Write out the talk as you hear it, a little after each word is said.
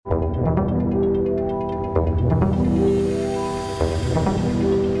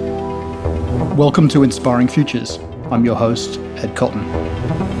Welcome to Inspiring Futures. I'm your host, Ed Cotton.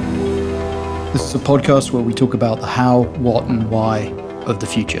 This is a podcast where we talk about the how, what, and why of the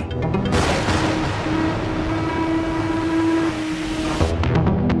future.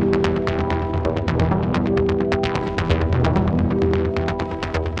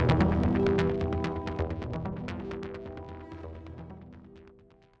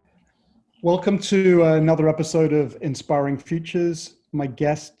 Welcome to another episode of Inspiring Futures. My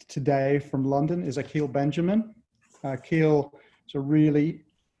guest today from London is Akhil Benjamin. Akhil is a really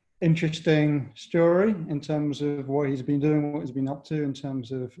interesting story in terms of what he's been doing, what he's been up to in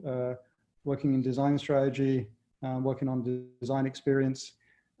terms of working in design strategy, working on design experience,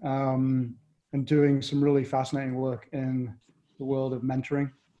 and doing some really fascinating work in the world of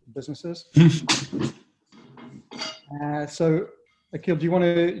mentoring businesses. So, Akhil, do you want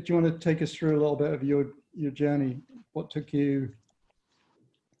to take us through a little bit of your journey? What took you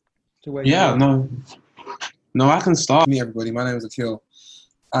to where you are? No, I can start. Me, everybody. My name is Akhil.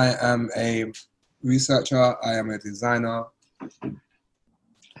 I am a researcher. I am a designer.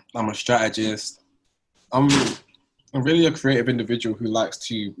 I'm a strategist. I'm really a creative individual who likes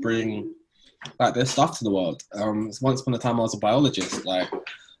to bring their stuff to the world. Once upon a time, I was a biologist,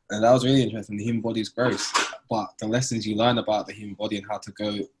 and that was really interesting. The human body is gross, but the lessons you learn about the human body and how to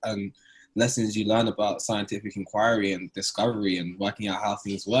go, and lessons you learn about scientific inquiry and discovery and working out how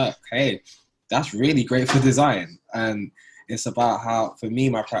things work, hey, that's really great for design. And it's about how, for me,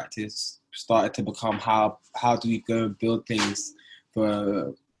 my practice started to become how do we go build things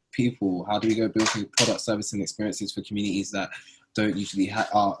for people? How do we go build product, service, and experiences for communities that don't usually that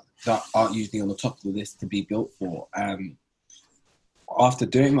aren't usually on the top of the list to be built for? After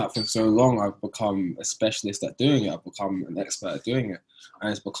doing that for so long, I've become a specialist at doing it. I've become an expert at doing it, and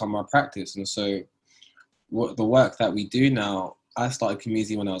it's become my practice. And so the work that we do now, I started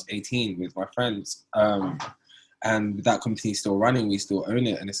Community when I was 18 with my friends. And that company is still running, we still own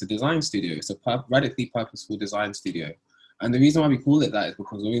it, and it's a design studio. It's a radically purposeful design studio. And the reason why we call it that is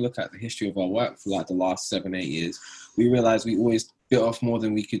because when we look at the history of our work for the last 7-8 years, we realized we always bit off more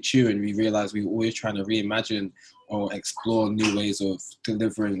than we could chew, and we realized we were always trying to reimagine or explore new ways of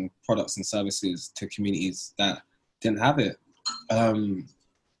delivering products and services to communities that didn't have it.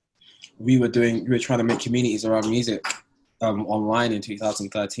 We were trying to make communities around music online in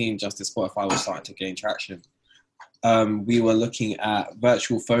 2013, just as Spotify was starting to gain traction. We were looking at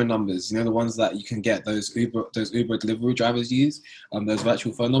virtual phone numbers, the ones that you can get those Uber delivery drivers use, those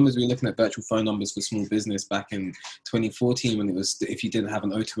virtual phone numbers. We were looking at virtual phone numbers for small business back in 2014, when it was, if you didn't have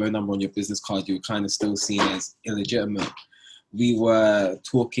an O2O number on your business card, you were kind of still seen as illegitimate. We were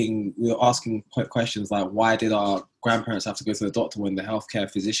asking questions like, why did our grandparents have to go to the doctor when the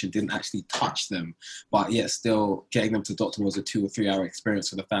healthcare physician didn't actually touch them, but yet still getting them to the doctor was a 2 or 3 hour experience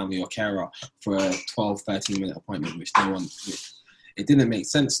for the family or carer for a 12-13 minute appointment, which it didn't make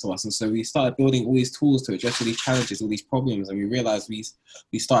sense to us. And so we started building all these tools to address all these challenges, all these problems, and we realized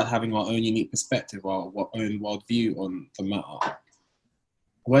we started having our own unique perspective, our own worldview on the matter.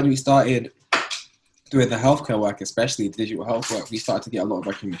 When we started doing the healthcare work, especially digital health work, we started to get a lot of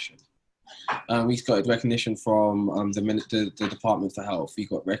recognition. We got recognition from the Department for Health. We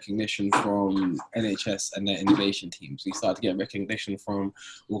got recognition from NHS and their innovation teams. We started to get recognition from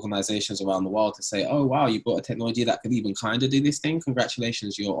organizations around the world to say, oh, wow, you built a technology that could even kind of do this thing.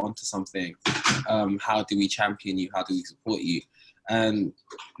 Congratulations, you're onto something. How do we champion you? How do we support you? And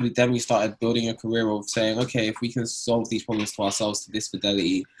then we started building a career of saying, okay, if we can solve these problems to ourselves to this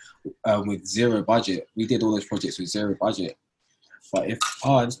fidelity with zero budget. We did all those projects with zero budget. But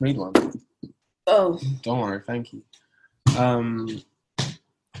I just made one. Oh. Don't worry, thank you.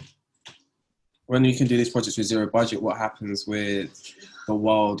 When you can do these projects with zero budget, what happens with the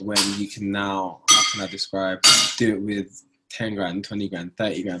world when you can now, how can I describe, do it with 10 grand, 20 grand,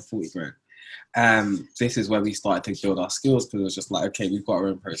 30 grand, 40 grand? This is where we started to build our skills, because it was just like, okay, we've got our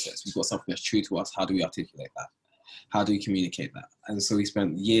own process. We've got something that's true to us. How do we articulate that? How do we communicate that? And so we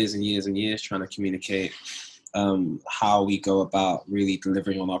spent years and years and years trying to communicate how we go about really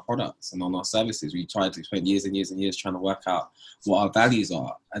delivering on our products and on our services. We tried to spend years and years and years trying to work out what our values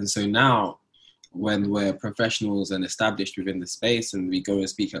are. And so now, when we're professionals and established within the space and we go and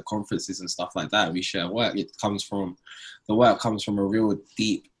speak at conferences and stuff like that, we share work, the work comes from a real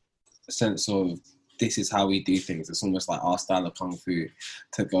deep sense of, this is how we do things. It's almost like our style of Kung Fu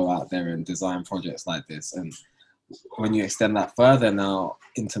to go out there and design projects like this. And when you extend that further now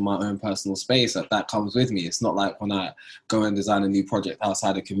into my own personal space, that comes with me. It's not like when I go and design a new project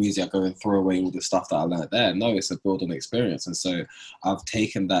outside of community, I go and throw away all the stuff that I learned there. No, it's a build-on experience. And so I've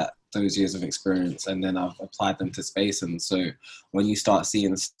taken those years of experience and then I've applied them to space. And so when you start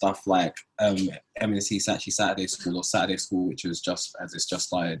seeing stuff like M&C Saatchi Saturday School or Saturday School, which is just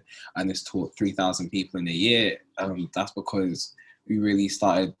started and it's taught 3,000 people in a year, that's because we really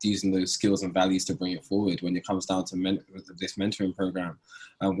started using those skills and values to bring it forward. When it comes down to this mentoring program,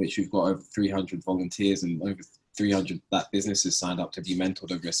 which we've got over 300 volunteers and over 300 Black businesses signed up to be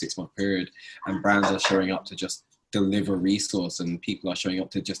mentored over a 6-month period, and brands are showing up to just deliver resource, and people are showing up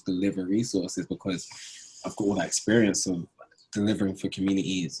to just deliver resources because I've got all that experience of delivering for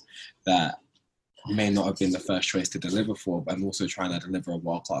communities that may not have been the first choice to deliver for, but I'm also trying to deliver a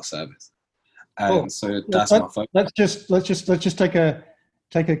world-class service. And so that's my focus. Let's just take a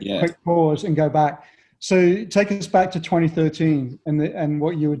quick pause and go back. So take us back to 2013 and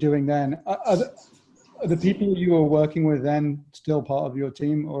what you were doing then. Are the people you were working with then still part of your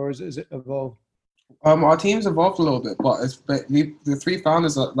team, or is it evolved? Our team's evolved a little bit, but the 3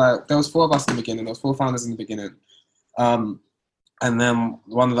 founders there was 4 of us in the beginning. There was 4 founders in the beginning, and then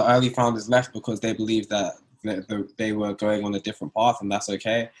one of the early founders left because they believed that they were going on a different path, and that's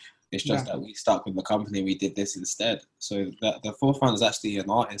okay. It's just that we stuck with the company. We did this instead. So the 4th founder is actually an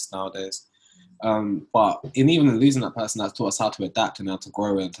artist nowadays. But even in losing that person, that's taught us how to adapt and how to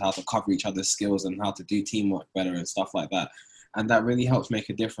grow and how to cover each other's skills and how to do teamwork better and stuff like that. And that really helps make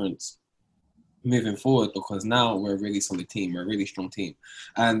a difference moving forward, because now we're a really solid team. We're a really strong team.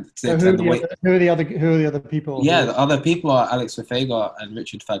 And so who are the other people? Yeah, the other people are Alex Fafega and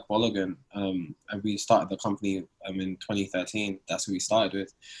Richard Fag-Bolligan. And we started the company in 2013. That's who we started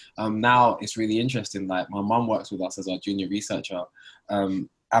with. Now it's really interesting. Like, my mum works with us as our junior researcher, and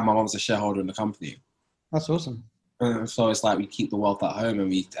my mum's a shareholder in the company. That's awesome. So it's like we keep the wealth at home,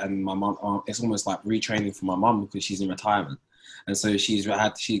 and my mum. It's almost like retraining for my mum because she's in retirement. And so she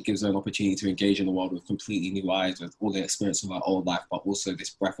gives her an opportunity to engage in the world with completely new eyes, with all the experience of our old life, but also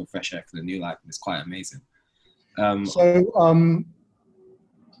this breath of fresh air for the new life. And it's quite amazing. Tell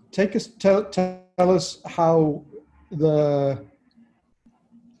us how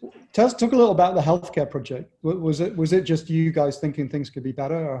talk a little about the healthcare project. Was it just you guys thinking things could be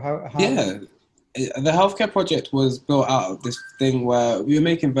better, or how? Yeah. The healthcare project was built out of this thing where we were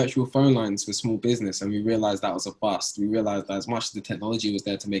making virtual phone lines for small business, and we realized that was a bust. We realized that as much as the technology was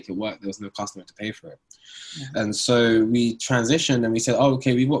there to make it work, there was no customer to pay for it. Mm-hmm. And so we transitioned and we said, oh,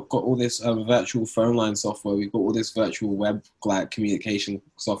 okay, we've got all this virtual phone line software. We've got all this virtual web communication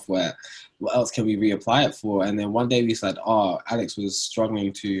software. What else can we reapply it for? And then one day we said, Alex was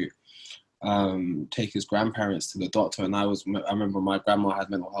struggling to take his grandparents to the doctor. And I remember my grandma had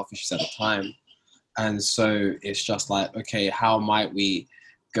mental health issues at the time. And so it's just like, okay, how might we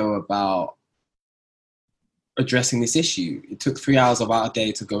go about addressing this issue? It took 3 hours of our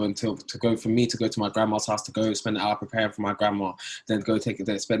day to go for me to go to my grandma's house, to go spend an hour preparing for my grandma, then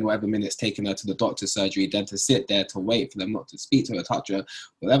spend whatever minutes taking her to the doctor's surgery, then to sit there to wait for them not to speak to her, touch her,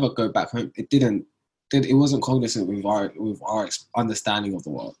 whatever, go back home. It wasn't cognizant with our understanding of the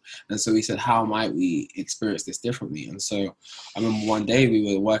world. And so we said, how might we experience this differently? And so I remember one day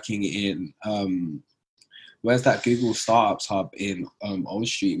we were working in, where's that Google Startups Hub in Old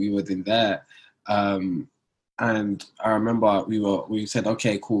Street? We were in there. And I remember we said,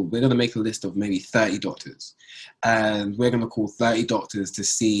 okay, cool. We're going to make a list of maybe 30 doctors. And we're going to call 30 doctors to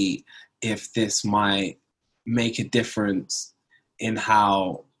see if this might make a difference in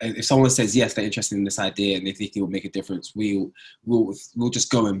how, if someone says yes, they're interested in this idea, and if they think it will make a difference, we'll just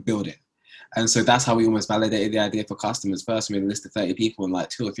go and build it. And so that's how we almost validated the idea for customers. First, we had a list of 30 people, and like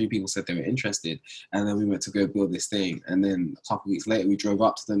 2 or 3 people said they were interested, and then we went to go build this thing. And then a couple of weeks later, we drove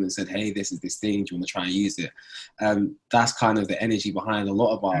up to them and said, "Hey, this is this thing. Do you want to try and use it?" That's kind of the energy behind a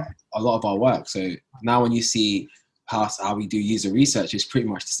lot of our work. So now, when you see how we do user research, it's pretty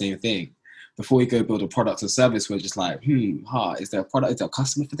much the same thing. Before we go build a product or service, we're just like, is there a product? Is there a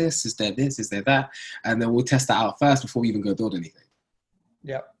customer for this? Is there this? Is there that? And then we'll test that out first before we even go build anything.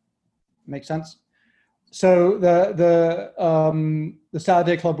 Yeah, makes sense. So the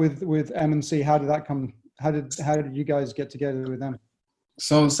Saturday Club with M&C, how did that come? How did you guys get together with them?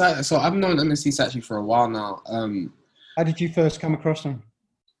 So I've known M&C Saatchi for a while now. How did you first come across them?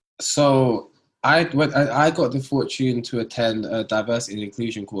 So I got the fortune to attend a diversity and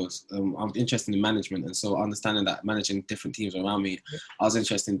inclusion course. I'm interested in management, and so understanding that managing different teams around me, I was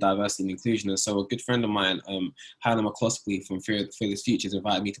interested in diversity and inclusion. And so a good friend of mine, Hannah McCloskey from Fearless Futures,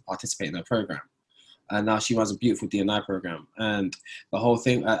 invited me to participate in her program. and now she runs a beautiful D&I program. And the whole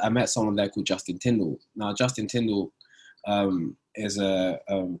thing, I met someone there called Justin Tyndall. Now, Justin Tyndall is a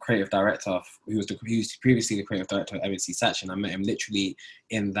creative director who was previously the creative director of M&C Saatchi, and I met him literally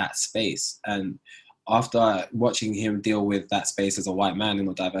in that space. And after watching him deal with that space as a white man in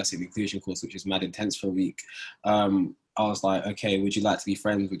a diversity and inclusion course, which is mad intense for a week, I was like, okay, would you like to be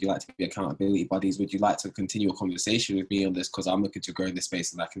friends? Would you like to be accountability buddies? Would you like to continue a conversation with me on this? Because I'm looking to grow in this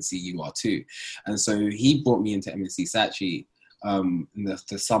space and I can see you are too. And so he brought me into M&C Saatchi in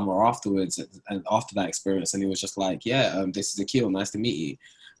the summer afterwards, and after that experience, and he was just like, yeah, this is Akil, nice to meet you.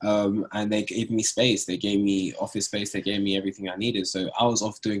 And they gave me space, they gave me office space, they gave me everything I needed. So I was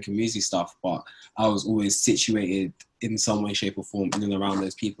off doing community stuff, but I was always situated in some way, shape or form in and around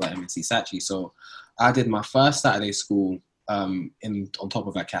those people at M&C Saatchi. So I did my first Saturday school on top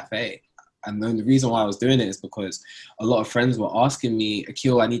of a cafe. And then the reason why I was doing it is because a lot of friends were asking me,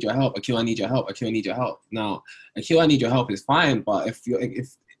 Akil, I need your help. Akil, I need your help. Akil, I need your help. Now, Akil, I need your help is fine, but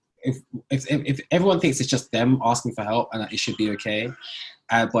if everyone thinks it's just them asking for help and that it should be okay,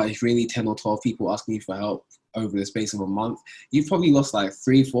 but it's really 10 or 12 people asking you for help over the space of a month, you've probably lost like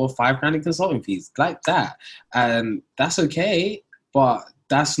 3, 4, 5 grand in consulting fees, like that. And that's okay, but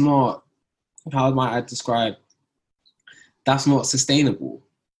that's not, how might I describe, that's not sustainable.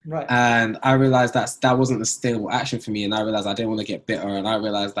 Right. And I realized that wasn't a sustainable action for me, and I realized I didn't want to get bitter, and I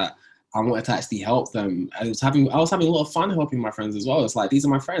realized that I wanted to actually help them. I was having a lot of fun helping my friends as well. It's like, these are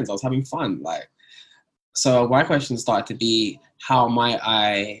my friends. I was having fun. Like, so my question started to be, how might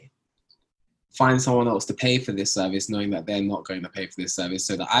I find someone else to pay for this service, knowing that they're not going to pay for this service,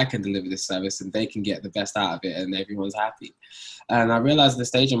 so that I can deliver this service and they can get the best out of it and everyone's happy. And I realized at the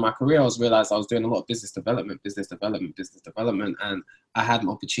stage in my career, I was doing a lot of business development, and I had an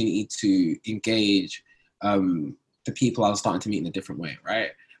opportunity to engage the people I was starting to meet in a different way,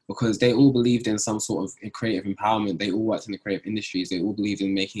 right? Because they all believed in some sort of creative empowerment. They all worked in the creative industries. They all believed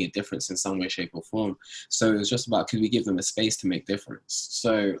in making a difference in some way, shape or form. So it was just about, could we give them a space to make difference?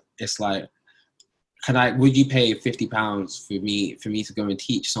 So it's like, would you pay £50 for me to go and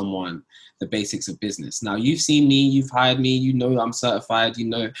teach someone the basics of business? Now, you've seen me, you've hired me, you know I'm certified, you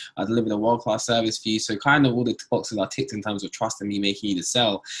know I delivered a world-class service for you. So kind of all the boxes are ticked in terms of trust in me making you to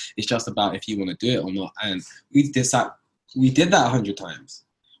sell. It's just about if you want to do it or not. And we did that 100 times.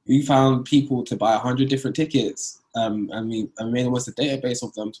 We found people to buy 100 different tickets. And we made almost a database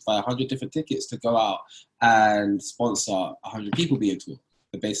of them to buy 100 different tickets to go out and sponsor 100 people being taught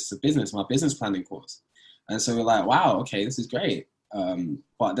the basis of business, my business planning course. And so we're like, wow, okay, this is great.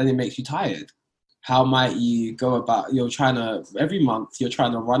 But then it makes you tired. How might you go about, every month you're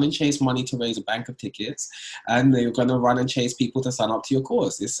trying to run and chase money to raise a bank of tickets, and you're going to run and chase people to sign up to your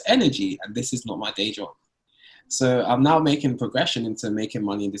course. It's energy, and this is not my day job. So I'm now making progression into making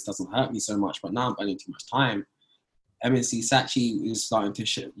money, and this doesn't hurt me so much, but now I'm burning too much time. M&C Saatchi is starting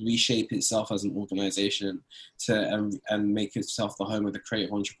to reshape itself as an organization and make itself the home of the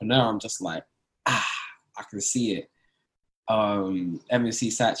creative entrepreneur. I'm just like, I can see it. M&C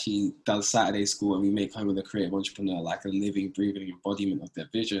Saatchi does Saturday school, and we make home of the creative entrepreneur like a living, breathing embodiment of their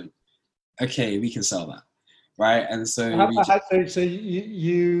vision. Okay, we can sell that, right? And so, so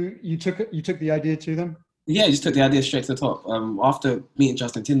you took the idea to them. Yeah, just took the idea straight to the top. After meeting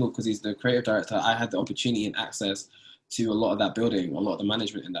Justin Tyndall, because he's the creative director, I had the opportunity and access to a lot of that building, a lot of the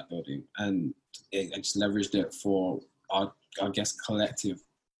management in that building, and I just leveraged it for our collective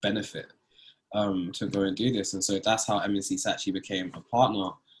benefit to go and do this. And so that's how M&C Saatchi became a partner.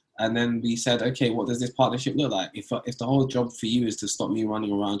 And then we said, okay, what does this partnership look like? If the whole job for you is to stop me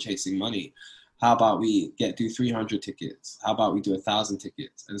running around chasing money, how about we do 300 tickets? How about we do 1,000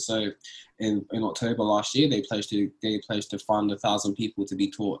 tickets? And so in October last year, they pledged to fund 1,000 people to be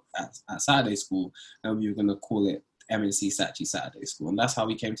taught at Saturday school, and we were going to call it M&C Saatchi Saturday School. And that's how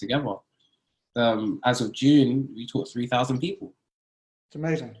we came together. As of June, we taught 3,000 people. It's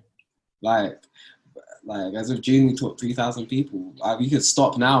amazing. Like as of June, we taught 3,000 people. We could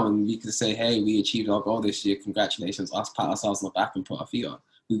stop now and we could say, hey, we achieved our goal this year. Congratulations. Us pat ourselves on the back and put our feet up.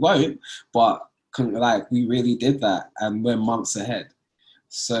 We won't, but we really did that, and we're months ahead.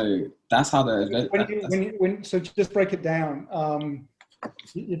 So that's how so just break it down.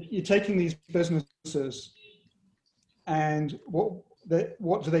 You're taking these businesses, and what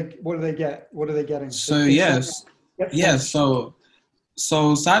do they get? What are they getting? So yes.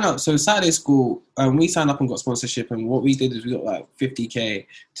 So sign up. So Saturday school, we signed up and got sponsorship, and what we did is we got like 50K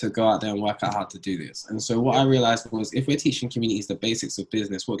to go out there and work out how to do this. And so what I realized was, if we're teaching communities the basics of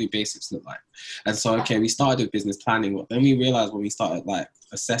business, what do basics look like? And so, okay, we started with business planning, but then we realized when we started like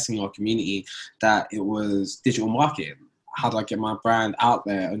assessing our community that it was digital marketing. how do I get my brand out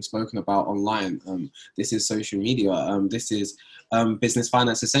there and spoken about online? This is social media. This is business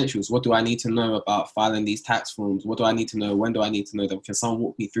finance essentials. What do I need to know about filing these tax forms? What do I need to know? When do I need to know them? Can someone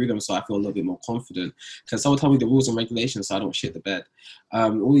walk me through them so I feel a little bit more confident? Can someone tell me the rules and regulations so I don't shit the bed?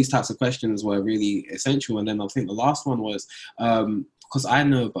 All these types of questions were really essential. And then I think the last one was, because I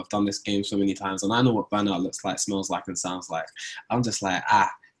know I've done this game so many times and I know what burnout looks like, smells like, and sounds like. I'm just like,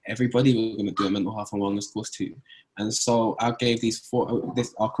 everybody we're going to do a mental health and wellness course too. And so I gave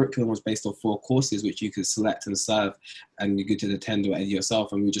our curriculum was based on 4 courses, which you could select and serve, and you could attend it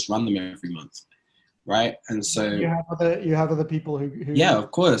yourself, and we just run them every month. Right. And so you have other people who yeah,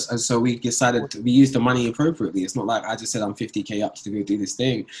 of course. And so we decided we use the money appropriately. It's not like I just said I'm 50K up to go do this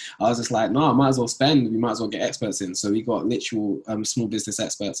thing. I was just like, no, I might as well spend. We might as well get experts in. So we got literal small business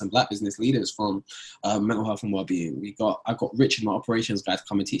experts and Black business leaders from mental health and wellbeing. I got Richard, my operations guy, to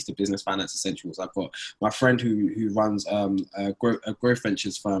come and teach the business finance essentials. I've got my friend who runs a growth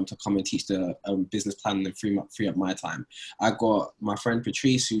ventures firm to come and teach the business planning and free up my time. I got my friend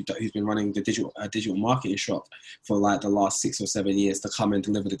Patrice who's been running the digital marketing shop for like the last 6 or 7 years to come and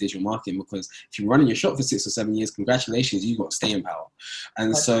deliver the digital marketing, because if you're running your shop for 6 or 7 years, congratulations, you got staying power.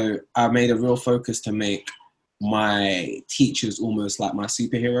 And so I made a real focus to make my teachers almost like my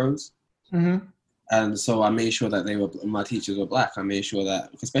superheroes. Mm-hmm. And so I made sure that my teachers were Black. I made sure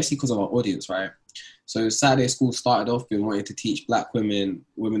that, especially because of our audience, right? So Saturday school started off being wanting to teach Black women,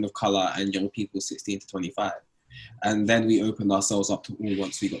 women of color, and young people 16 to 25. And then we opened ourselves up to all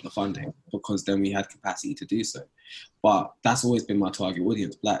once we got the funding, because then we had capacity to do so. But that's always been my target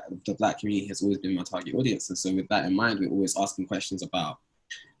audience. The Black community has always been my target audience. And so with that in mind, we're always asking questions about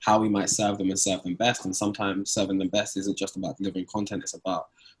how we might serve them and serve them best. And sometimes serving them best isn't just about delivering content. It's about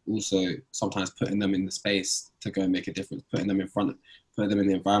also sometimes putting them in the space to go and make a difference, putting them in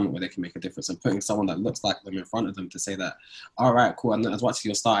the environment where they can make a difference, and putting someone that looks like them in front of them to say that, all right, cool, and as much as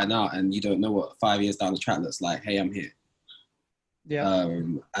you're starting out and you don't know what 5 years down the track looks like, hey, I'm here. Yeah.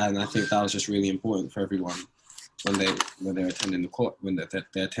 And I think that was just really important for everyone when they're attending the court, when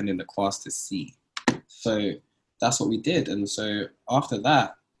they're attending the class to see. So that's what we did. And so after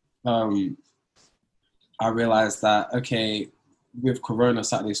that, I realized that, okay, with Corona,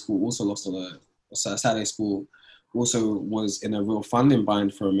 Saturday school also lost Saturday school also was in a real funding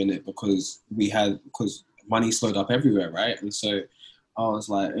bind for a minute, because money slowed up everywhere, right? And so I was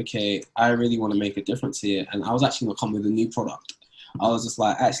like, okay, I really want to make a difference here. And I was actually going to come with a new product. I was just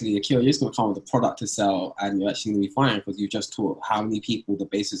like, actually, Akil, you're just going to come with a product to sell, and you're actually going to be fine, because you just taught how many people the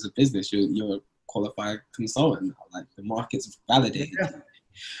basis of business. You're a qualified consultant. Like, the market's validated. Yeah.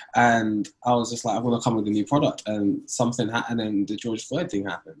 And I was just like, I'm going to come with a new product. And something happened, and the George Floyd thing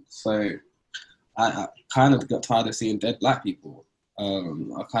happened. So I kind of got tired of seeing dead Black people.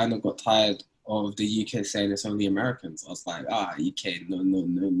 I kind of got tired of the UK saying it's only Americans. I was like, UK, no.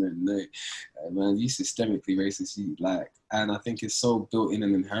 Man, you systemically racist, and I think it's so built in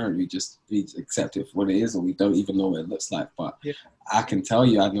and inherent, we accept it for what it is, or we don't even know what it looks like. But yeah. I can tell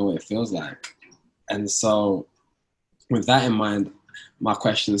you, I know what it feels like. And so with that in mind, my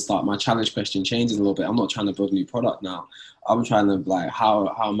challenge question changes a little bit. I'm not trying to build a new product now. I'm trying to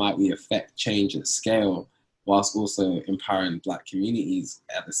how might we affect change at scale whilst also empowering Black communities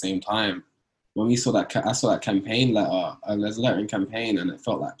at the same time. When I saw that campaign letter, there's a lettering campaign, and it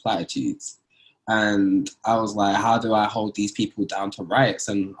felt like platitudes. And I was like, how do I hold these people down to rights?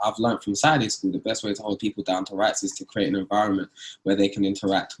 And I've learned from Saturday school, the best way to hold people down to rights is to create an environment where they can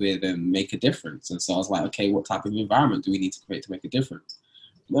interact with and make a difference. And so I was like, okay, what type of environment do we need to create to make a difference?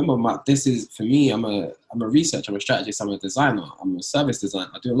 Remember, this is, for me, I'm a researcher, I'm a strategist, I'm a designer, I'm a service designer.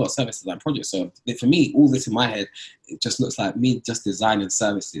 I do a lot of service design projects. So for me, all this in my head, it just looks like me just designing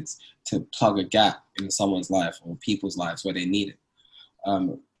services to plug a gap in someone's life or people's lives where they need it.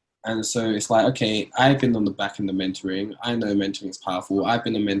 And so it's like, okay, I've been on the back end of mentoring. I know mentoring is powerful. I've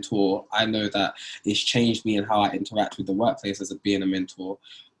been a mentor. I know that it's changed me and how I interact with the workplace as being a mentor.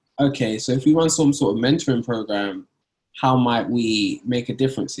 Okay, so if we run some sort of mentoring program, how might we make a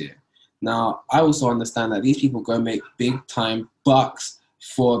difference here? Now, I also understand that these people go make big time bucks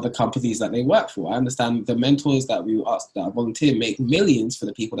for the companies that they work for. I understand the mentors that volunteer make millions for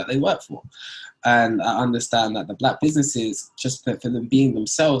the people that they work for. And I understand that the Black businesses, just for them being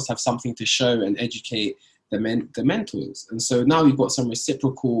themselves, have something to show and educate the mentors. And so now we've got some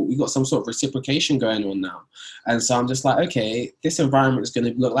sort of reciprocation going on now. And so I'm just like, okay, this environment is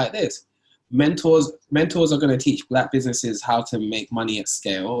going to look like this. Mentors are going to teach Black businesses how to make money at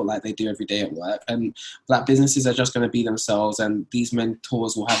scale, like they do every day at work. And Black businesses are just going to be themselves, and these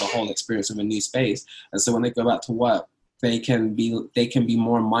mentors will have a whole experience of a new space. And so when they go back to work, they can be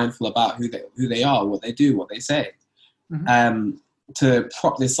more mindful about who they are, what they do, what they say. To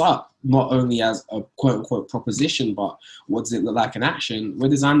prop this up, not only as a quote unquote proposition, but what does it look like in action? We're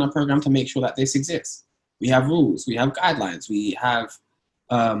designing a program to make sure that this exists. We have rules, we have guidelines, we have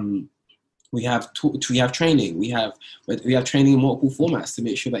training, we have training in multiple formats to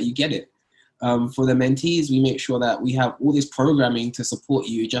make sure that you get it. For the mentees, we make sure that we have all this programming to support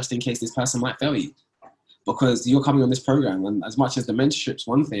you just in case this person might fail you, because you're coming on this program, and as much as the mentorship's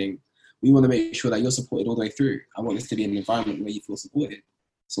one thing, we want to make sure that you're supported all the way through. I want this to be an environment where you feel supported.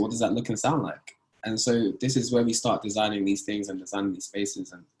 So what does that look and sound like? And so this is where we start designing these things and designing these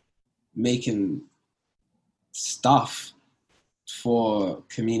spaces and making stuff for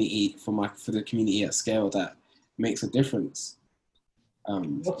community, for the community at scale that makes a difference.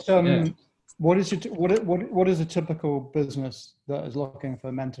 What is a typical business that is looking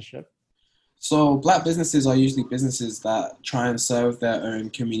for mentorship? So Black businesses are usually businesses that try and serve their own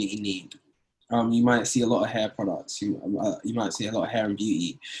community need. You might see a lot of hair products. You might see a lot of hair and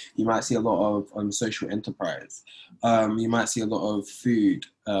beauty. You might see a lot of social enterprise. You might see a lot of food.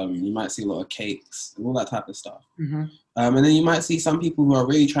 You might see a lot of cakes, all that type of stuff. Mm-hmm. And then you might see some people who are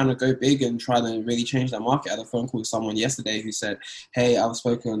really trying to go big and trying to really change their market. I had a phone call with someone yesterday who said, hey, I've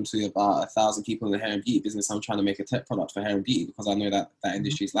spoken to about 1,000 people in the hair and beauty business. I'm trying to make a tech product for hair and beauty because I know that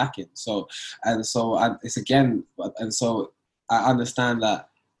industry is lacking. So I understand that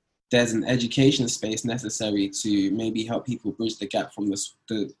there's an education space necessary to maybe help people bridge the gap from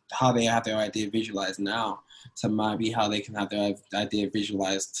how they have their idea visualized now to maybe how they can have their idea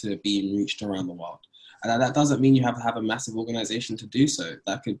visualized to being reached around the world. And that doesn't mean you have to have a massive organization to do so.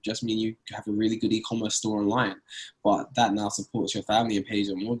 That could just mean you have a really good e-commerce store online, but that now supports your family and pays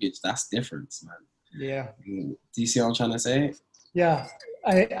your mortgage. That's different, man. Yeah. Do you see what I'm trying to say? Yeah.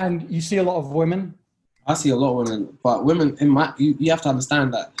 And you see a lot of women. I see a lot of women, but women, you have to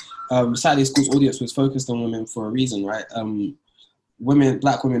understand that Saturday School's audience was focused on women for a reason, right?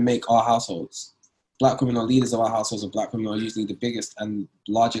 Black women make our households. Black women are leaders of our households, and Black women are usually the biggest and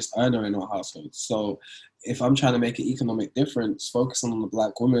largest earner in our households. So if I'm trying to make an economic difference, focusing on the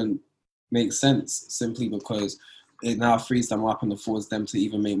Black women makes sense simply because it now frees them up and affords them to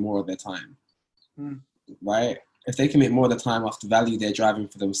even make more of their time, right? If they can make more of the time off the value they're driving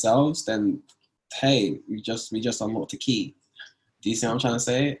for themselves, then hey, we just unlocked the key. Do you see what I'm trying to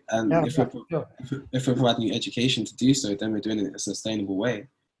say? And if we're providing you education to do so, then we're doing it in a sustainable way.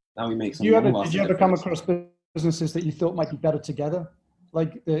 Now we make some. Did you ever come across businesses that you thought might be better together,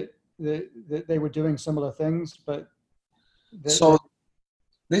 like they were doing similar things, but?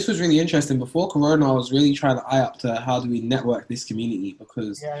 This was really interesting. Before Corona, I was really trying to eye up to how do we network this community,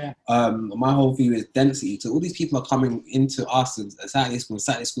 because my whole view is density. So all these people are coming into us at Saturday School, and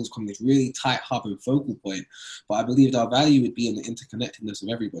Saturday School's coming this really tight hub and focal point. But I believed our value would be in the interconnectedness of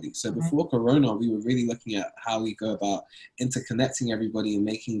everybody. So before Corona, we were really looking at how we go about interconnecting everybody and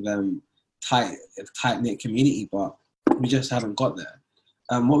making them tight-knit community, but we just haven't got there.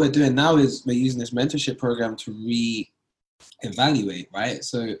 What we're doing now is we're using this mentorship program to evaluate, right?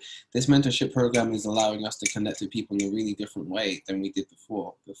 So this mentorship program is allowing us to connect with people in a really different way than we did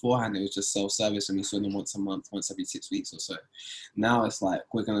before. Beforehand, it was just self-service and we saw them once a month, once every 6 weeks or so. Now it's like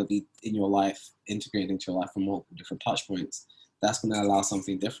we're going to be in your life, integrated into your life from multiple different touch points. That's going to allow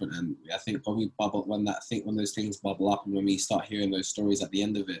something different. And I think when those things bubble up and when we start hearing those stories at the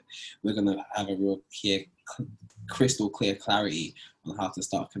end of it, we're going to have a real crystal clear clarity on how to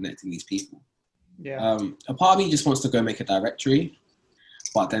start connecting these people. Yeah. A part of me just wants to go make a directory,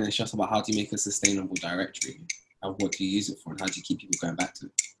 but then it's just about how do you make a sustainable directory and what do you use it for and how do you keep people going back to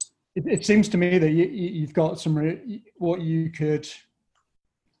it? It seems to me that you've got what you could.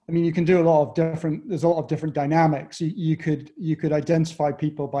 I mean, you can do a lot of different. There's a lot of different dynamics. You could identify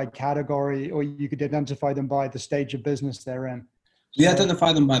people by category, or you could identify them by the stage of business they're in. We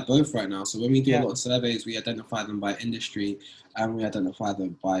identify them by both right now. So when we do a lot of surveys, we identify them by industry and we identify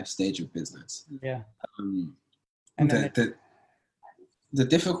them by stage of business. Yeah. And the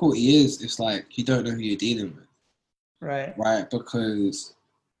difficulty is, it's like you don't know who you're dealing with. Right. Right. Because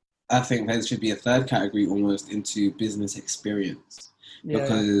I think there should be a third category almost into business experience. Yeah,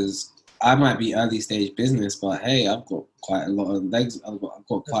 because I might be early stage business, but hey, I've got quite a lot of legs. I've got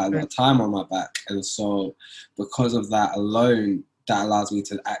quite a lot of time on my back. And so because of that alone, that allows me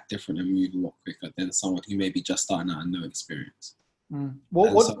to act different and move a lot quicker than someone who may be just starting out and no experience.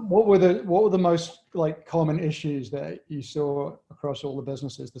 What were the most like common issues that you saw across all the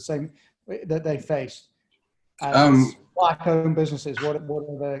businesses, the same that they faced? Black-owned businesses, what are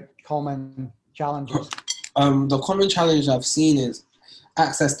the common challenges? The common challenge I've seen is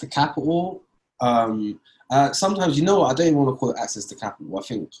access to capital. Sometimes, I don't even want to call it access to capital. I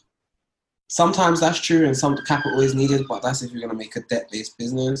think Sometimes that's true, and some capital is needed, but that's if you're going to make a debt-based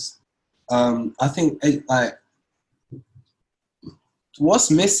business. I think like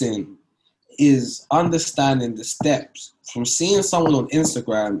what's missing is understanding the steps from seeing someone on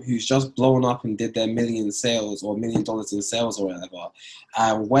Instagram who's just blown up and did their million sales or $1 million in sales or whatever,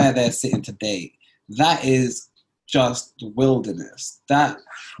 and where they're sitting today. That is just wilderness. That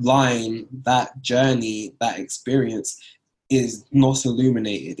line, that journey, that experience is not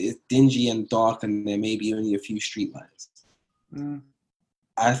illuminated. It's dingy and dark, and there may be only a few streetlights.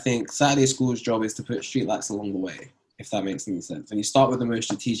 I think Saturday School's job is to put streetlights along the way, if that makes any sense. And you start with the most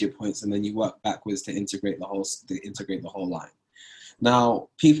strategic points, and then you work backwards to integrate the whole line. Now,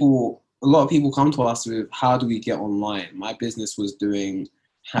 a lot of people come to us with, how do we get online? My business was doing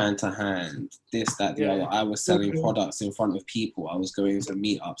hand to hand, this, that, the other. I was selling products in front of people. I was going to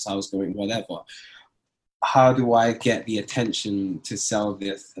meetups. I was going whatever. How do I get the attention to sell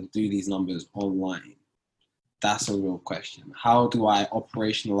this and do these numbers online? That's a real question. How do I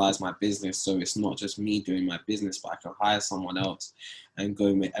operationalize my business so it's not just me doing my business, but I can hire someone else and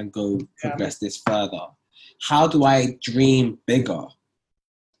go progress this further? How do I dream bigger?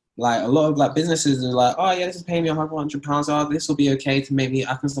 Like a lot of like businesses are like, oh yeah, this is paying me £100. Oh, this will be okay to make me.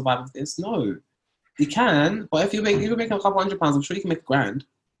 I can survive with this. No, you can, but if you're making a couple £100, I'm sure you can make £1,000.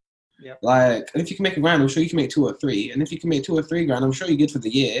 Yeah. Like if you can make £1,000, I'm sure you can make 2 or 3. And if you can make 2 or 3 grand, I'm sure you're good for the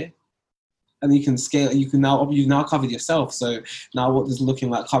year. And you can scale. You've now covered yourself. So now, what does looking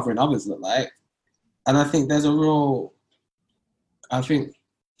like covering others look like? And I think there's a real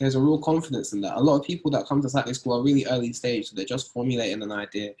confidence in that. A lot of people that come to Saturday School are really early stage. So they're just formulating an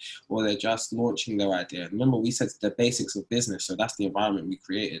idea, or they're just launching their idea. Remember, we said the basics of business, so that's the environment we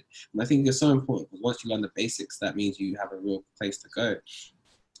created. And I think it's so important, because once you learn the basics, that means you have a real place to go.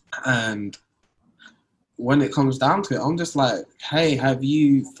 And when it comes down to it, I'm just like, hey, have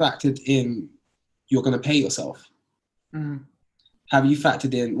you factored in you're going to pay yourself? Have you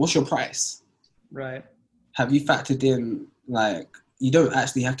factored in what's your price? Right. Have you factored in, like, you don't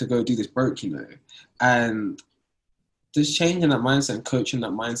actually have to go do this broke, you know? And just changing that mindset and coaching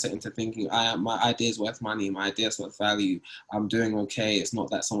that mindset into thinking, my idea is worth money, my idea is worth value, I'm doing okay. It's not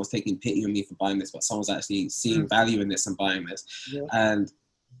that someone's taking pity on me for buying this, but someone's actually seeing value in this and buying this. Yeah. And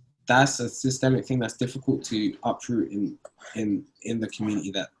that's a systemic thing that's difficult to uproot in the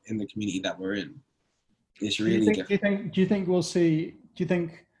community that we're in. It's really difficult. Do you think we'll see? Do you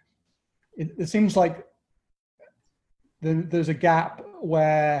think it seems like there's a gap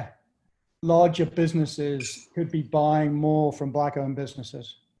where larger businesses could be buying more from Black-owned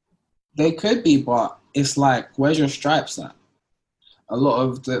businesses? They could be, but it's like, where's your stripes at? A lot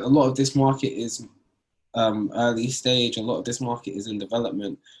of this market is early stage. A lot of this market is in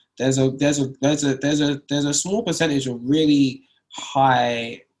development. There's a small percentage of really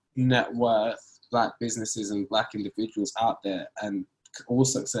high net worth Black businesses and Black individuals out there, and all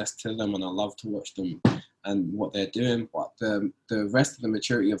success to them, and I love to watch them and what they're doing, but the rest of the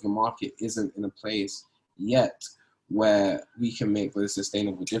maturity of the market isn't in a place yet where we can make those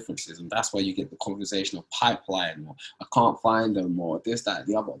sustainable differences. And that's where you get the conversation of pipeline, or I can't find them, or this, that,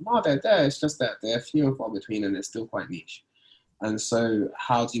 the other. No, they're there. It's just that they're few and far between, and they're still quite niche. And so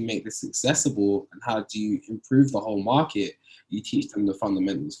how do you make this accessible, and how do you improve the whole market? You teach them the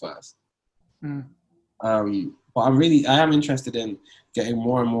fundamentals first. But I am interested in getting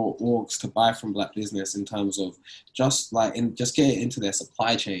more and more orgs to buy from Black business, in terms of just get it into their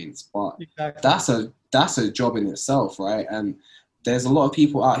supply chains. But exactly. That's a job in itself, right? And there's a lot of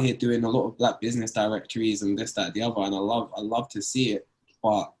people out here doing a lot of Black business directories and this, that, the other, and I love to see it.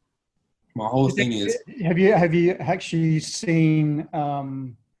 But my whole thing is, have you actually seen? I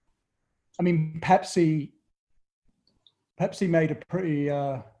mean, Pepsi made a pretty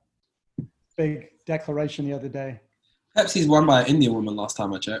big declaration the other day. Pepsi's run by an Indian woman last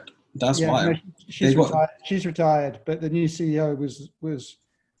time I checked. That's why. No, she's retired, but the new CEO was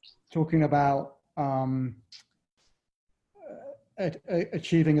talking about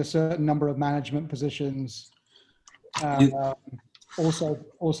achieving a certain number of management positions,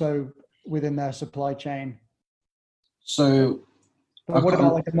 also within their supply chain. So, but what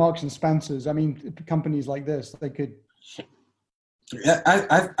about like the Marks and Spencers? I mean, companies like this, they could.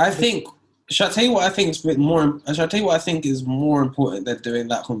 I think. Shall I tell you what I think is more important than doing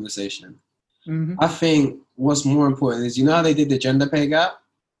that conversation? Mm-hmm. I think what's more important is, you know how they did the gender pay gap?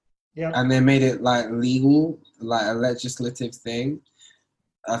 Yeah. And they made it like legal, like a legislative thing.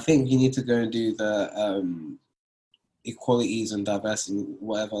 I think you need to go and do the equalities and diversity,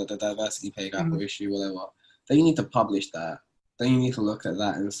 whatever, the diversity pay gap or issue, whatever. Then you need to publish that. Then you need to look at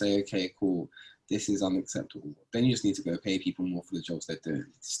that and say, okay, cool, this is unacceptable. Then you just need to go pay people more for the jobs they're doing.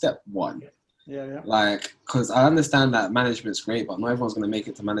 Step one. Yeah. Like, because I understand that management's great, but not everyone's going to make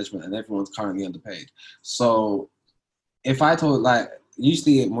it to management, and everyone's currently underpaid. So if I told, like,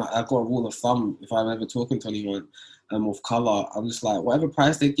 usually I've got a rule of thumb. If I'm ever talking to anyone of color, I'm just like, whatever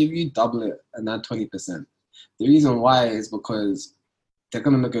price they give you, double it and add 20%. The reason why is because they're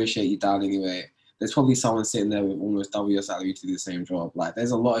going to negotiate you down anyway. There's probably someone sitting there with almost double your salary to do the same job. Like,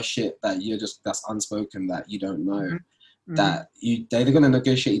 there's a lot of shit that that's unspoken that you don't know. Mm-hmm. That they're going to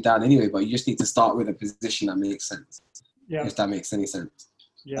negotiate you down anyway, but you just need to start with a position that makes sense. Yeah. If that makes any sense.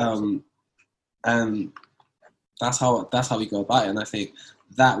 Yeah. And that's how we go about it. And I think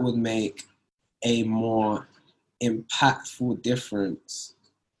that would make a more impactful difference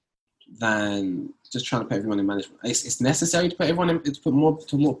than just trying to put everyone in management. It's necessary to put everyone in, to put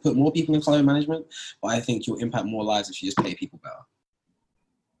more people in color in management, but I think you'll impact more lives if you just pay people better.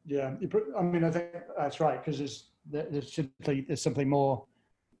 Yeah, I mean, I think that's right, because there's simply more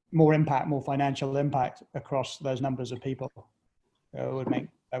impact, more financial impact across those numbers of people. That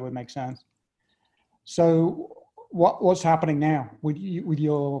would make sense. So what's happening now with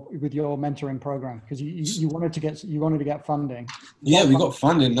your mentoring program? Because you wanted to get funding. Yeah, we got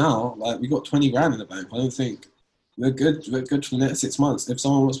funding now. Like, we got 20 grand in the bank. I don't think we're good for the next 6 months. If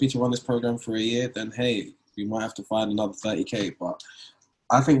someone wants me to run this program for a year, then hey, we might have to find another 30K. But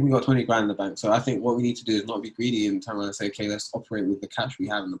I think we got 20 grand in the bank. So I think what we need to do is not be greedy and turn around and say, okay, let's operate with the cash we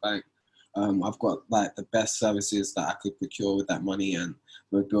have in the bank. I've got like the best services that I could procure with that money, and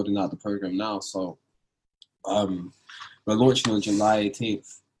we're building out the program now. So we're launching on July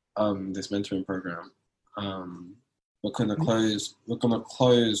 18th, this mentoring program. We're gonna close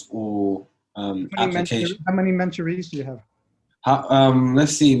all applications. How many mentorees do you have?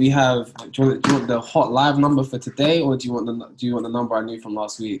 Let's see. We have. Do you want the hot live number for today, or do you want the number I knew from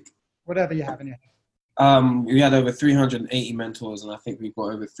last week? Whatever you have in your head. We had over 380 mentors, and I think we've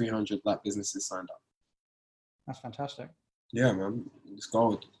got over 300 Black businesses signed up. That's fantastic. Yeah, man, it's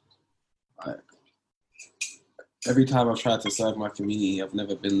gold. Every time I've tried to serve my community, I've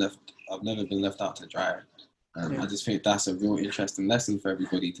never been left out to dry. I just think that's a real interesting lesson for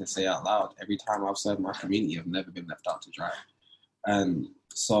everybody to say out loud. Every time I've served my community, I've never been left out to dry. And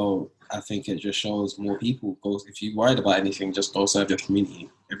so I think it just shows more people, if you're worried about anything, just go serve your community.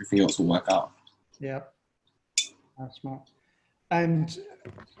 Everything else will work out. Yeah, that's smart. And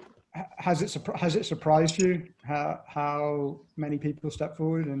has it surprised you how many people step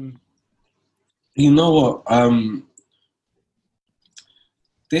forward? And you know what?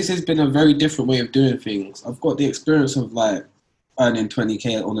 This has been a very different way of doing things. I've got the experience of like earning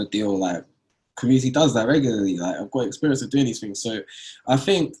 20K on a deal. Like, community does that regularly. Like, I've got experience of doing these things. So I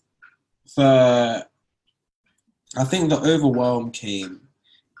think the overwhelm came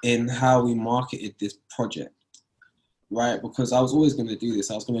in how we marketed this project, right? Because I was always going to do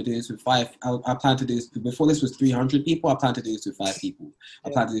this. I was going to do this with I planned to do this before this was 300 people. I planned to do this with 5 people. I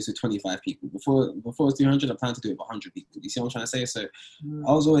planned to do this with 25 people. Before it was 300, I planned to do it with 100 people. You see what I'm trying to say? So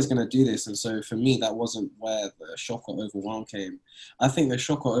I was always going to do this. And so for me, that wasn't where the shock or overwhelm came. I think the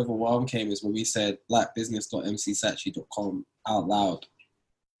shock or overwhelm came is when we said blackbusiness.mcsaatchi.com out loud.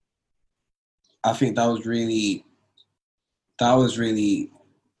 I think that was really,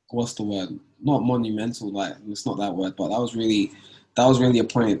 what's the word? Not monumental, like, it's not that word, but that was really a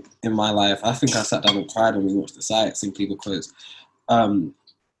point in my life. I think I sat down and cried when we launched the site, simply because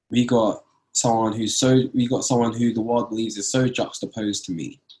we got someone who the world believes is so juxtaposed to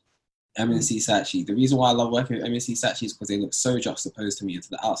me. M&C Saatchi. The reason why I love working with M&C Saatchi is because they look so juxtaposed to me, and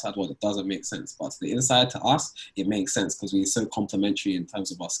to the outside world it doesn't make sense, but to the inside, to us, it makes sense because we're so complementary in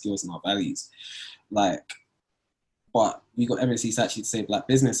terms of our skills and our values. But we got M&C Saatchi to say Black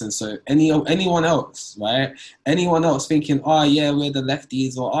business, and so anyone else, right? Anyone else thinking, oh yeah, we're the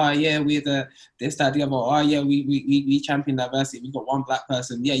lefties, or oh yeah, we're the this, that, the other, oh yeah, we champion diversity. We got one Black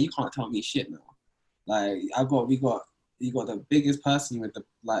person. Yeah, you can't tell me shit now. Like, we got the biggest person with the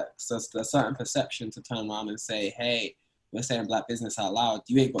a certain perception to turn around and say, hey, we're saying Black business out loud.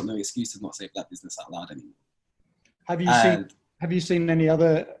 You ain't got no excuse to not say Black business out loud anymore. Have you seen any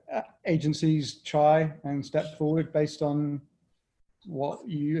other agencies try and step forward based on what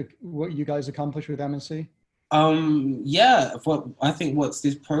you guys accomplished with M&C? Yeah, I think what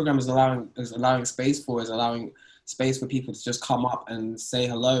this program is allowing space for people to just come up and say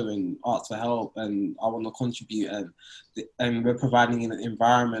hello and ask for help, and I want to contribute, and we're providing an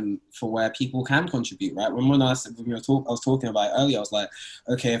environment for where people can contribute, right? I was talking about it earlier, I was like,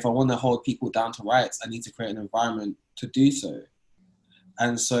 okay, if I want to hold people down to rights, I need to create an environment to do so.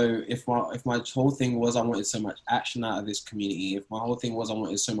 And so if my whole thing was I wanted so much action out of this community, if my whole thing was I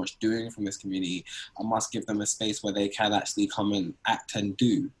wanted so much doing from this community, I must give them a space where they can actually come and act and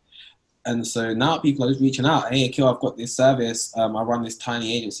do. And so now people are just reaching out. Hey, Akil, I've got this service. I run this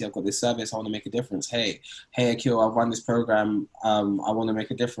tiny agency. I've got this service. I want to make a difference. Hey, Akil, I run this program. I want to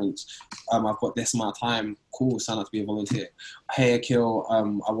make a difference. I've got this amount of time. Cool, sign up to be a volunteer. Hey, Akil,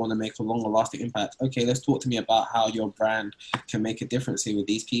 I want to make a longer lasting impact. Okay, let's talk to me about how your brand can make a difference here with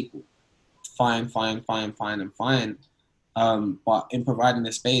these people. Fine. But in providing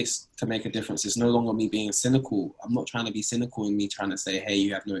the space to make a difference, it's no longer me being cynical. I'm not trying to be cynical in me trying to say, hey,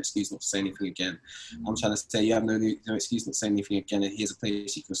 you have no excuse not to say anything again. I'm trying to say you have no excuse not to say anything again, and here's a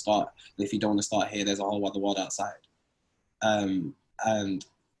place you can start. And if you don't want to start here, there's a whole other world outside. And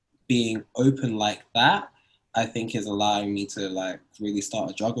being open like that, I think, is allowing me to like really start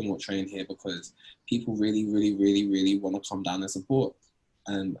a juggernaut train here, because people really want to come down and support.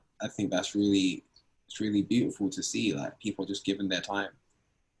 And I think that's really, it's really beautiful to see, like, people just giving their time.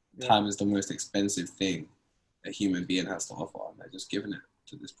 Yeah. Time is the most expensive thing a human being has to offer, and they're just giving it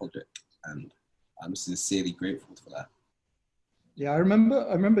to this project, and I'm sincerely grateful for that. Yeah, I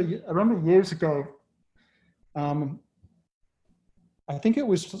remember years ago, I think it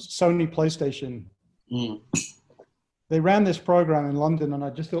was Sony PlayStation. They ran this program in London, and I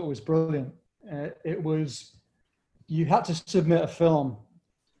just thought it was brilliant. It was, you had to submit a film,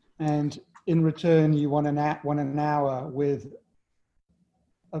 and in return, you won an hour with,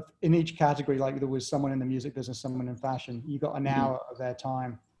 in each category, like there was someone in the music business, someone in fashion, you got an hour of their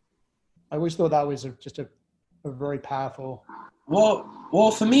time. I always thought that was just a very powerful.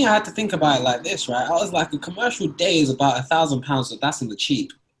 Well, for me, I had to think about it like this, right? I was like, a commercial day is about £1,000, so that's in the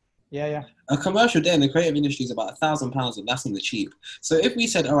cheap. Yeah. A commercial day in the creative industry is about £1,000, and that's in the cheap. So if we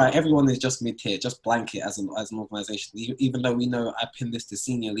said, all right, everyone is just mid-tier, just blanket as an organization, even though we know I pin this to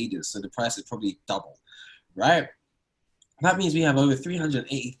senior leaders, so the price is probably double, right? That means we have over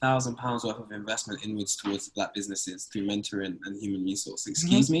 £380,000 worth of investment inwards towards Black businesses through mentoring and human resource.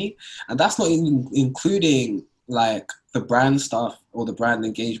 Excuse me? And that's not even including like the brand stuff or the brand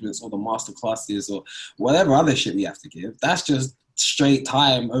engagements or the master classes or whatever other shit we have to give. That's just straight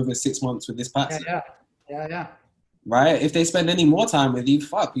time over 6 months with this person. Yeah. Right? If they spend any more time with you,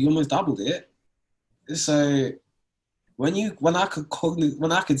 fuck, we almost doubled it. So when I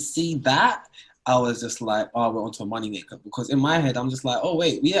could see that, I was just like, oh, we're onto a money maker. Because in my head, I'm just like, oh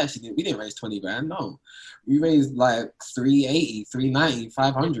wait, we didn't raise 20 grand. No, we raised like 380, 390,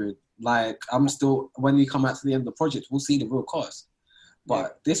 500. Like, I'm still, when we come out to the end of the project, we'll see the real cost.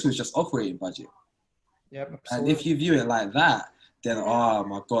 But this was just operating budget. Yeah, and if you view it like that, then, oh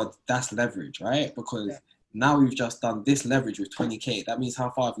my God, that's leverage, right? Because now we've just done this leverage with 20K. That means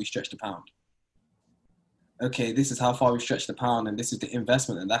how far have we stretched the pound? Okay, this is how far we've stretched the pound, and this is the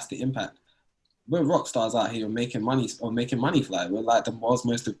investment, and that's the impact. We're rock stars out here making money fly. We're like the world's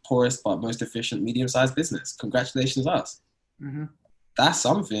most poorest but most efficient medium-sized business. Congratulations, us. Mm-hmm. That's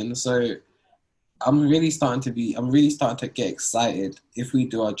something. So I'm really starting to get excited, if we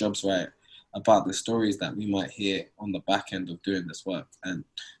do our jobs right, about the stories that we might hear on the back end of doing this work. And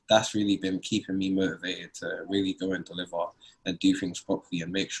that's really been keeping me motivated to really go and deliver and do things properly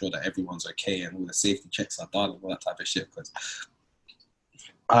and make sure that everyone's okay and all the safety checks are done and all that type of shit. Because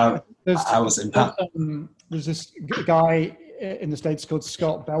I was impacted. There's this guy in the States called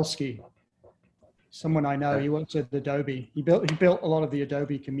Scott Belsky. Someone I know. He works at Adobe. He built a lot of the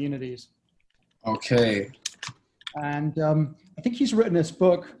Adobe communities. Okay. And I think he's written this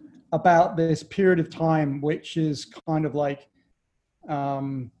book about this period of time, which is kind of like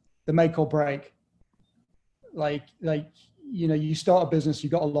the make or break. Like you start a business,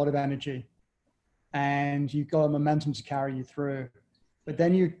 you've got a lot of energy, and you've got a momentum to carry you through. But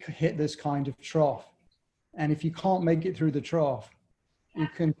then you hit this kind of trough. And if you can't make it through the trough, you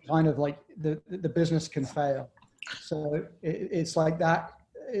can kind of like the business can fail. So it's like that.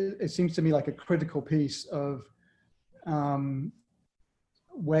 It seems to me like a critical piece of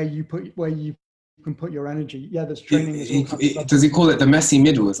where you can put your energy. Yeah, there's training. Does he call it the messy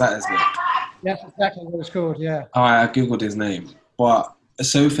middle? Is that his name? Yes, exactly what it's called. Yeah. All right, I googled his name. But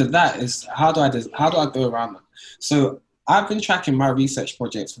so for that is how do I go around that? So I've been tracking my research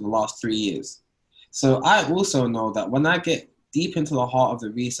projects for the last 3 years. So I also know that when I get deep into the heart of the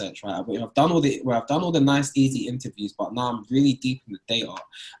research, right, where I've done all the nice, easy interviews, but now I'm really deep in the data,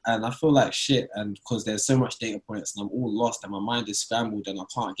 and I feel like shit, and because there's so much data points, and I'm all lost, and my mind is scrambled, and I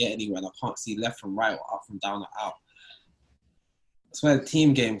can't get anywhere, and I can't see left from right, or up from down or out. That's where the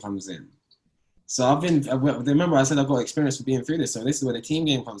team game comes in. So remember I said I've got experience with being through this, so this is where the team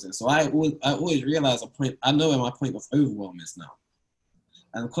game comes in. So I always realize I know where my point of overwhelm is now.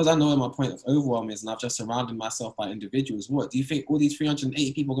 And because I know where my point of overwhelm is, and I've just surrounded myself by individuals, what do you think all these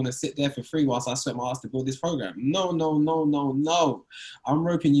 380 people are going to sit there for free whilst I sweat my ass to build this program? No, no, no, no, no. I'm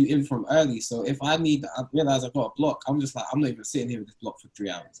roping you in from early. So if I realize I've got a block, I'm just like, I'm not even sitting here with this block for 3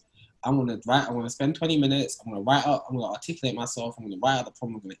 hours. I'm going to write, I'm going to spend 20 minutes. I'm going to write up, I'm going to articulate myself. I'm going to write out the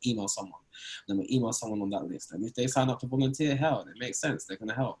problem. I'm going to email someone. And I'm going to email someone on that list. And if they sign up to volunteer, hell, it makes sense. They're going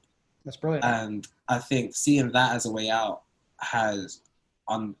to help. That's brilliant. And I think seeing that as a way out has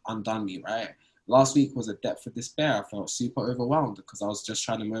undone me, right? Last week was a depth of despair. I felt super overwhelmed because I was just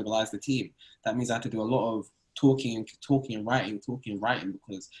trying to mobilize the team. That means I had to do a lot of talking and writing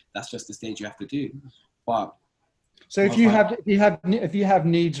because that's just the stage you have to do. But so if you have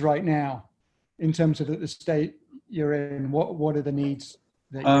needs right now, in terms of the state you're in, what are the needs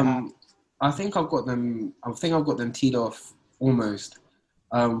that you have? I think I've got them teed off almost.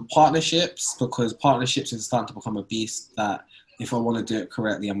 Partnerships, because partnerships is starting to become a beast that if I want to do it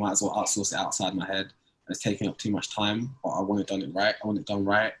correctly, I might as well outsource it outside my head. It's taking up too much time, but I want it done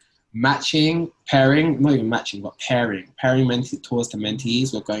right. Matching, pairing, not even matching, but pairing mentors to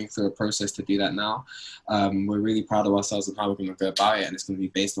mentees. We're going through a process to do that now. We're really proud of ourselves and how we're going to go about it, and it's going to be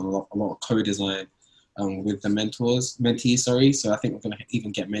based on a lot of co-design with the mentees. So I think we're going to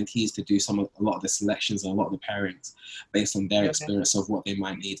even get mentees to do a lot of the selections and a lot of the pairings based on their experience of what they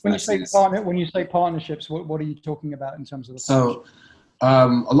might need. When you say partnerships, what are you talking about in terms of the So a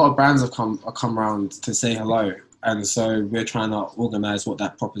lot of brands have come around to say hello. And so we're trying to organize what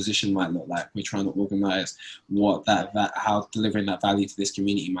that proposition might look like. We're trying to organize what how delivering that value to this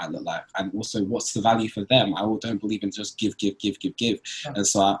community might look like. And also what's the value for them? I don't believe in just give. Yeah. And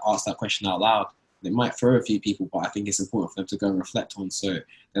so I asked that question out loud. It might throw a few people, but I think it's important for them to go and reflect on, so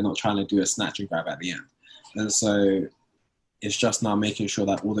they're not trying to do a snatch and grab at the end. And so it's just now making sure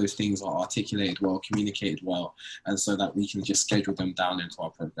that all those things are articulated well, communicated well, and so that we can just schedule them down into our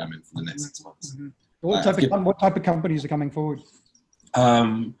programming for the next 6 months. Mm-hmm. What type of companies are coming forward?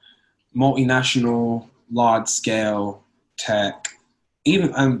 Multinational, large scale, tech.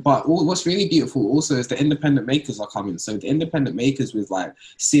 But what's really beautiful also is the independent makers are coming. So the independent makers with like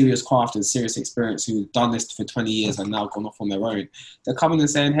serious craft and serious experience who've done this for 20 years and now gone off on their own, they're coming and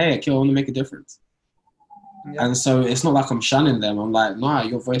saying, hey, Akil, I want to make a difference. Yeah. And so it's not like I'm shunning them. I'm like, nah,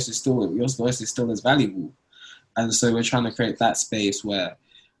 your voice is still as valuable. And so we're trying to create that space where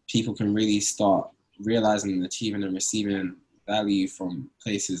people can really start realizing and achieving and receiving value from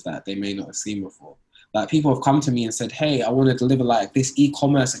places that they may not have seen before. Like people have come to me and said, hey, I want to deliver like this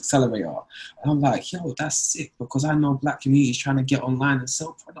e-commerce accelerator. And I'm like, yo, that's sick, because I know Black communities trying to get online and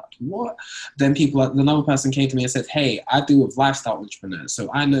sell product. What? Then another person came to me and said, hey, I do with lifestyle entrepreneurs. So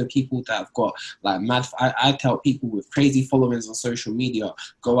I know people that have got like I tell people with crazy followings on social media,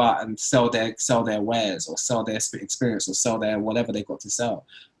 go out and sell their wares or sell their experience or sell their whatever they got to sell.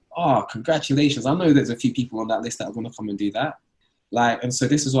 Oh, congratulations. I know there's a few people on that list that are going to come and do that. And so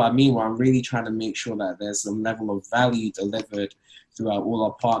this is what I mean, where I'm really trying to make sure that there's a level of value delivered throughout all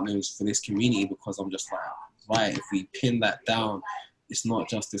our partners for this community, because I'm just like, right, if we pin that down, it's not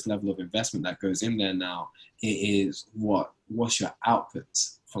just this level of investment that goes in there now. It is what's your output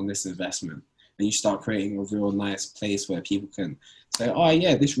from this investment? And you start creating a real nice place where people can say, oh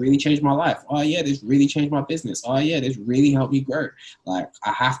yeah, this really changed my life. Oh yeah, this really changed my business. Oh yeah, this really helped me grow. Like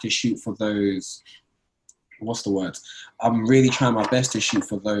I have to shoot for those, what's the word? I'm really trying my best to shoot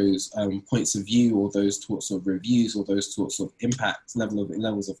for those points of view, or those sorts of reviews, or those sorts of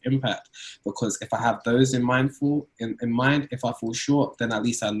levels of impact. Because if I have those in mind, if I fall short, then at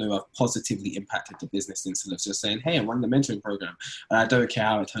least I know I've positively impacted the business, instead of just saying, hey, I'm running the mentoring program and I don't care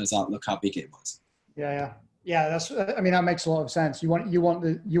how it turns out. Look how big it was. Yeah. That makes a lot of sense. You want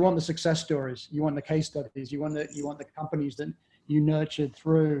the success stories. You want the case studies. You want the companies that you nurtured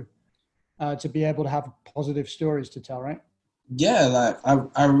through. To be able to have positive stories to tell, right? Yeah, like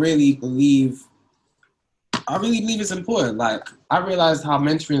I really believe it's important. Like I realized how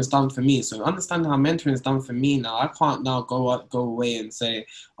mentoring is done for me. So understanding how mentoring is done for me now, I can't now go away and say,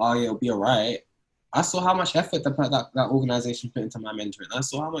 oh yeah, it'll be all right. I saw how much effort that organization put into my mentoring. I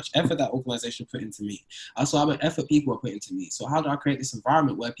saw how much effort that organization put into me. I saw how much effort people are putting into me. So how do I create this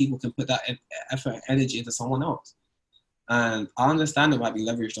environment where people can put that effort and energy into someone else? And I understand it might be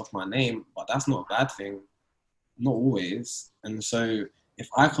leveraged off my name, but that's not a bad thing. Not always. And so if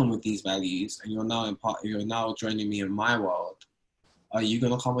I come with these values and you're now joining me in my world, are you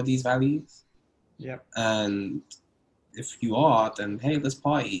going to come with these values? Yeah. And if you are, then hey, let's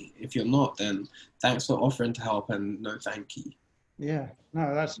party. If you're not, then thanks for offering to help and no thank you. Yeah.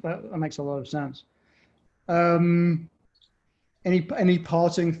 No, that makes a lot of sense. Any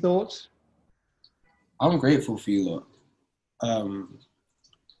parting thoughts? I'm grateful for you lot.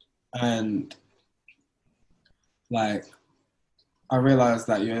 And like, I realized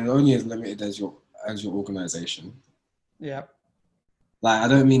that you're only as limited as your organization. Yeah. Like, I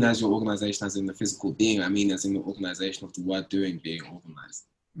don't mean as your organization as in the physical being. I mean as in the organization of the word doing being organized.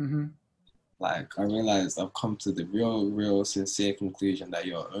 Mm-hmm. Like, I realized I've come to the real sincere conclusion that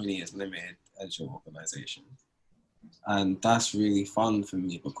you're only as limited as your organization. And that's really fun for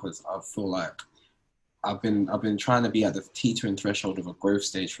me because I feel like I've been trying to be at the teetering threshold of a growth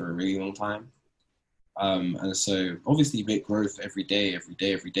stage for a really long time. And so obviously you make growth every day,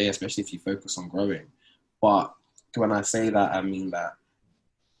 especially if you focus on growing. But when I say that, I mean that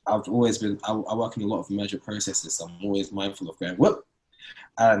I've always been, I work in a lot of measured processes. So I'm always mindful of going, whoop,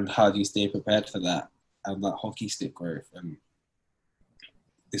 and how do you stay prepared for that and that hockey stick growth. And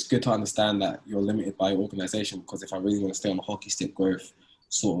it's good to understand that you're limited by your organization, because if I really want to stay on the hockey stick growth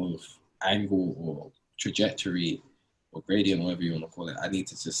sort of angle or trajectory or gradient, whatever you want to call it, I need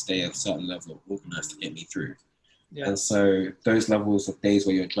to just stay at a certain level of organized to get me through. Yeah. And so those levels of days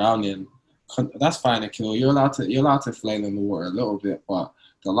where you're drowning, that's fine, Akil. You're allowed to flail in the water a little bit, but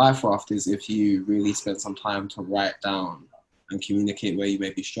the life raft is if you really spend some time to write down and communicate where you may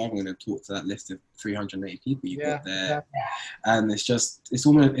be struggling and talk to that list of 380 people you've got there. Exactly. And it's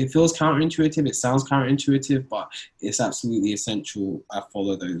almost, it feels counterintuitive. It sounds counterintuitive, but it's absolutely essential I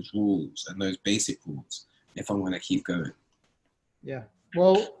follow those rules and those basic rules if I'm going to keep going. Yeah.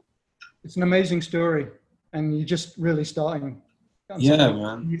 Well, it's an amazing story, and you're just really starting.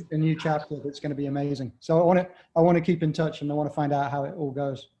 Man. A new chapter that's going to be amazing. So I want to keep in touch, and I want to find out how it all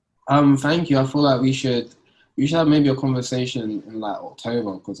goes. Thank you. I feel like we should have maybe a conversation in like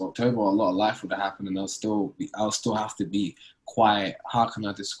October, because October a lot of life would have happened, and I'll still have to be quite, how can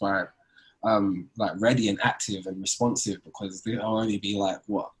I describe, like ready and active and responsive, because I'll only be like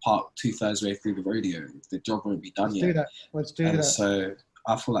part 2/3 way through the rodeo. The job won't be done yet. Let's do that. So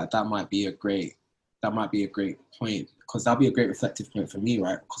I feel like that might be a great point, because that'll be a great reflective point for me,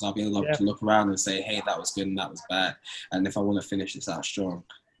 right? Because I'll be able to look around and say, hey, that was good and that was bad. And if I want to finish this out strong,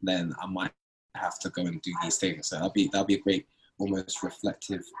 then I might have to go and do these things. So that'll be a great, almost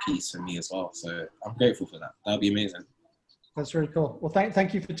reflective piece for me as well. So I'm grateful for that. That'll be amazing. That's really cool. Well,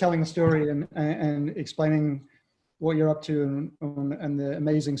 thank you for telling the story and explaining what you're up to and the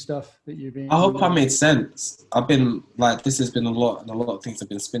amazing stuff that you've been. I hope I made sense. I've been like, this has been a lot of things have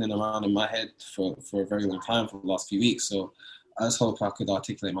been spinning around in my head for a very long time, for the last few weeks. So I just hope I could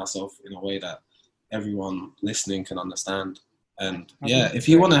articulate myself in a way that everyone listening can understand. And yeah, if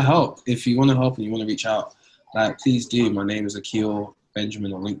you want to help and you want to reach out, like, please do. My name is Akil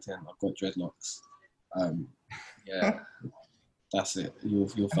Benjamin on LinkedIn. I've got dreadlocks. Yeah, that's it.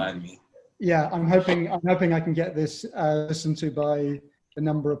 You'll find me. Yeah, I'm hoping I can get this listened to by a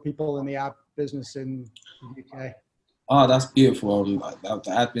number of people in the ad business in the UK. Oh, that's beautiful.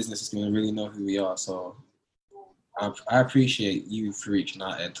 The ad business is going to really know who we are. So I appreciate you for reaching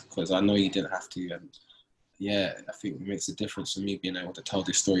out, Ed, because I know you didn't have to. And yeah, I think it makes a difference for me being able to tell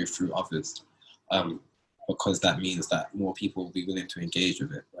this story through others, because that means that more people will be willing to engage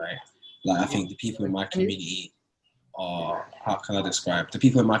with it, right? Like, I think the people in my community are, how can I describe? The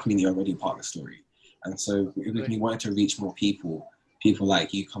people in my community are already part of the story. And so with me wanting to reach more people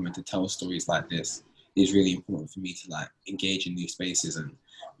like you coming to tell stories like this is really important for me to like engage in new spaces and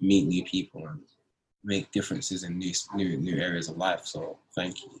meet new people and make differences in new areas of life. So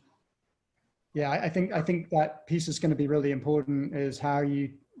thank you. Yeah, I think that piece is going to be really important, is how you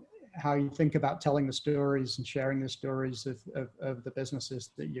think about telling the stories and sharing the stories of the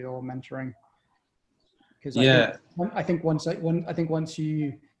businesses that you're mentoring. Because I think once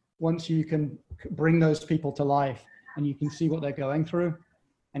you can bring those people to life and you can see what they're going through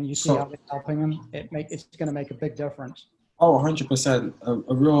and you see how they're helping them, it's going to make a big difference. Oh, 100%.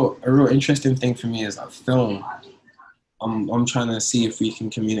 A real interesting thing for me is that film. I'm trying to see if we can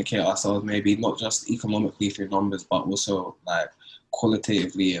communicate ourselves, maybe not just economically through numbers, but also like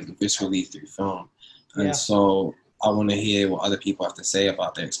qualitatively and viscerally through film. And so I want to hear what other people have to say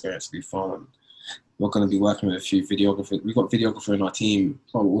about their experience through film. We're going to be working with a few videographers. We've got a videographer in our team,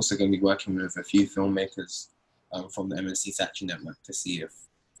 but we're also going to be working with a few filmmakers from the MNC Saatchi Network to see if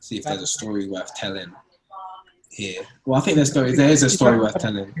there's a story worth telling here. Well, I think there is a story worth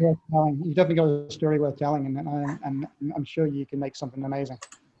telling. You've definitely got a story worth telling, and I'm sure you can make something amazing.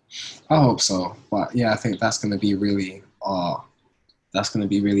 I hope so. But yeah, I think that's going to be really our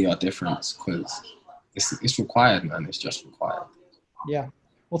difference, because it's required, man. It's just required. Yeah.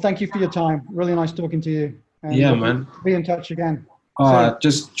 Well, thank you for your time. Really nice talking to you. And yeah, man. Be in touch again.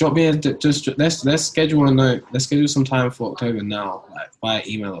 Just drop me let's schedule a note. Let's schedule some time for October now, like via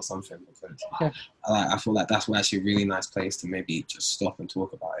email or something, because I feel like that's actually a really nice place to maybe just stop and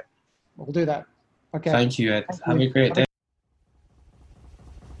talk about it. We'll do that. Okay. Thank you, Ed. Have a great day.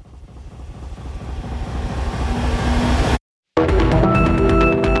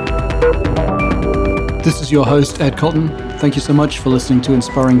 This is your host, Ed Cotton. Thank you so much for listening to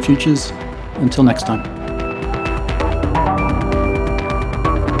Inspiring Futures. Until next time.